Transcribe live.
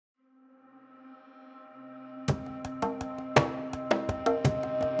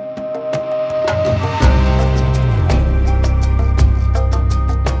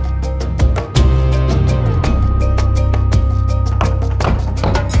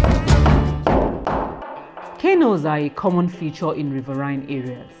Canoes are a common feature in riverine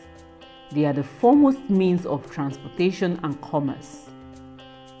areas. They are the foremost means of transportation and commerce.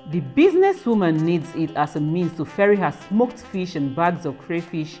 The businesswoman needs it as a means to ferry her smoked fish and bags of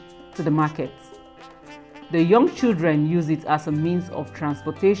crayfish to the market. The young children use it as a means of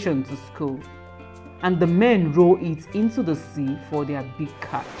transportation to school, and the men row it into the sea for their big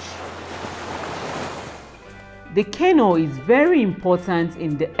catch. The canoe is very important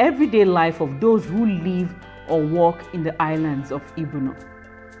in the everyday life of those who live or work in the islands of Ibeno.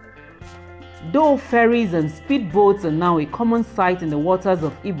 Though ferries and speedboats are now a common sight in the waters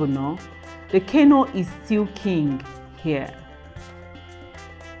of Ibeno, the canoe is still king here.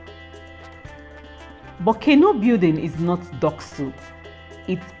 But canoe building is not duck soup.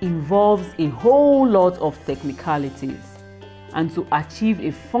 It involves a whole lot of technicalities, and to achieve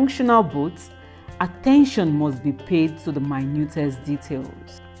a functional boat, attention must be paid to the minutest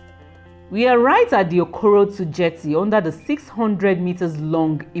details. We are right at the Okorotu jetty under the 600 meters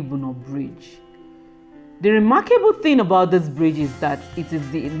long Ibeno bridge. The remarkable thing about this bridge is that it is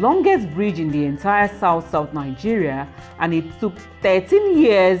the longest bridge in the entire South Nigeria, and it took 13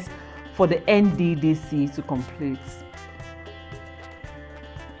 years for the NDDC to complete.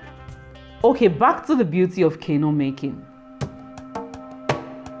 Okay, back to the beauty of canoe making.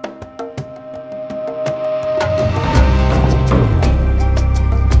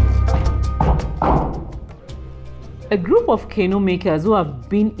 A group of canoe makers who have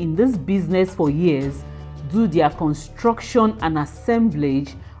been in this business for years do their construction and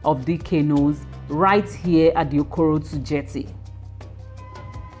assemblage of the canoes right here at the Okorotu jetty.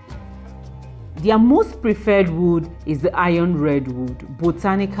 Their most preferred wood is the iron redwood,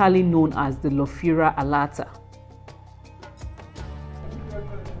 botanically known as the Lophira alata.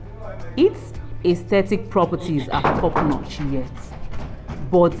 Its aesthetic properties are top-notch yet,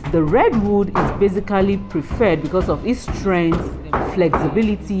 but the redwood is basically preferred because of its strength,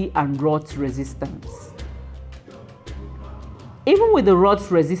 flexibility, and rot resistance. Even with the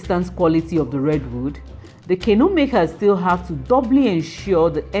rot resistance quality of the redwood, the canoe makers still have to doubly ensure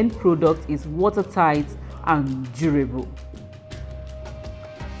the end product is watertight and durable.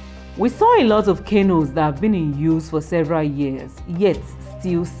 We saw a lot of canoes that have been in use for several years, yet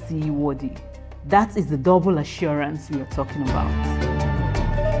still seaworthy. That is the double assurance we are talking about.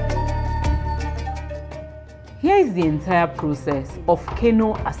 Here is the entire process of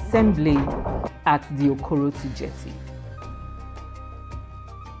canoe assembly at the Okorotu jetty.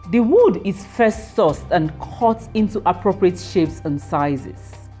 The wood is first sourced and cut into appropriate shapes and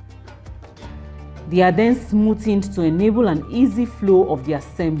sizes. They are then smoothened to enable an easy flow of the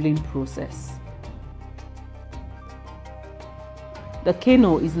assembling process. The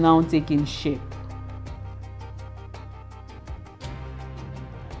canoe is now taking shape.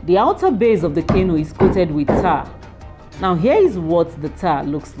 The outer base of the canoe is coated with tar. Now here is what the tar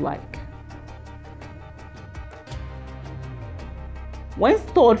looks like. When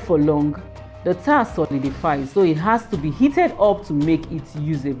stored for long, the tar solidifies, so it has to be heated up to make it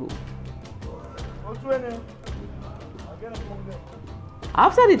usable.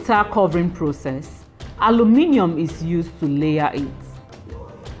 After the tar covering process, aluminium is used to layer it.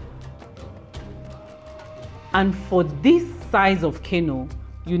 And for this size of canoe,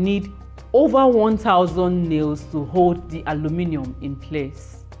 you need over 1,000 nails to hold the aluminium in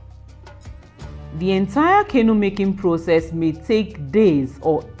place. The entire canoe making process may take days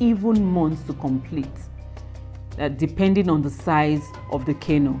or even months to complete, depending on the size of the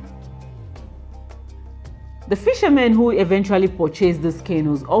canoe. The fishermen who eventually purchase these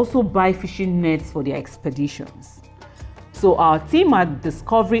canoes also buy fishing nets for their expeditions. So our team at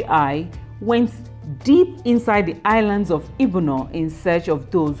Discovery Eye went deep inside the islands of Ibeno in search of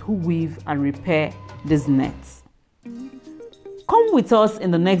those who weave and repair these nets. Come with us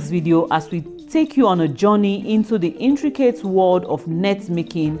in the next video as we take you on a journey into the intricate world of net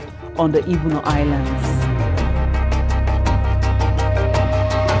making on the Ibeno Islands.